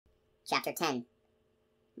Chapter 10.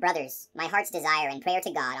 Brothers, my heart's desire and prayer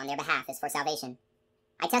to God on their behalf is for salvation.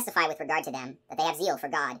 I testify with regard to them that they have zeal for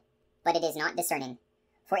God, but it is not discerning.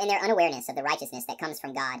 For in their unawareness of the righteousness that comes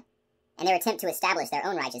from God, and their attempt to establish their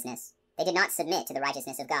own righteousness, they did not submit to the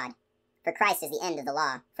righteousness of God. For Christ is the end of the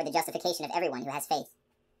law, for the justification of everyone who has faith.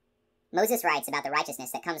 Moses writes about the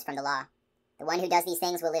righteousness that comes from the law. The one who does these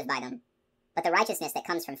things will live by them. But the righteousness that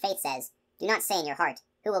comes from faith says, do not say in your heart,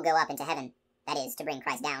 who will go up into heaven, that is, to bring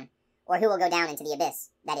Christ down, or who will go down into the abyss,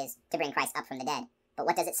 that is, to bring Christ up from the dead. But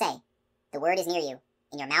what does it say? The word is near you,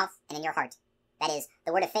 in your mouth and in your heart. That is,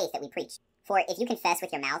 the word of faith that we preach. For if you confess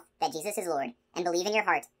with your mouth that Jesus is Lord, and believe in your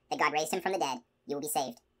heart that God raised him from the dead, you will be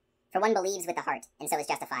saved. For one believes with the heart, and so is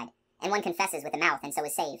justified, and one confesses with the mouth, and so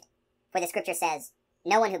is saved. For the Scripture says,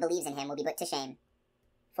 no one who believes in him will be put to shame.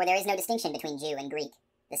 For there is no distinction between Jew and Greek.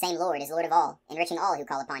 The same Lord is Lord of all, enriching all who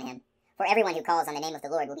call upon him. For everyone who calls on the name of the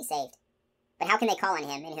Lord will be saved. But how can they call on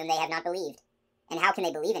him in whom they have not believed? And how can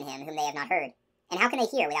they believe in him whom they have not heard? And how can they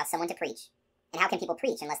hear without someone to preach? And how can people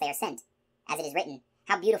preach unless they are sent? As it is written,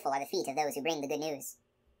 how beautiful are the feet of those who bring the good news.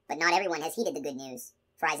 But not everyone has heeded the good news.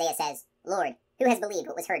 For Isaiah says, Lord, who has believed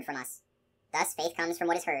what was heard from us? Thus faith comes from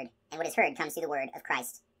what is heard, and what is heard comes through the word of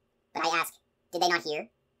Christ. But I ask, did they not hear?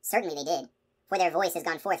 Certainly they did. For their voice has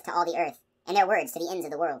gone forth to all the earth, and their words to the ends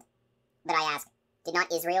of the world. But I ask, did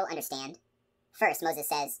not Israel understand? First Moses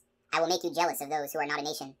says, I will make you jealous of those who are not a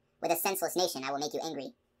nation. With a senseless nation I will make you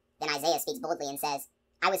angry. Then Isaiah speaks boldly and says,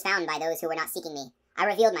 I was found by those who were not seeking me. I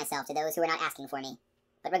revealed myself to those who were not asking for me.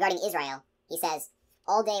 But regarding Israel, he says,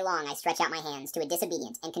 all day long I stretch out my hands to a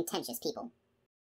disobedient and contentious people.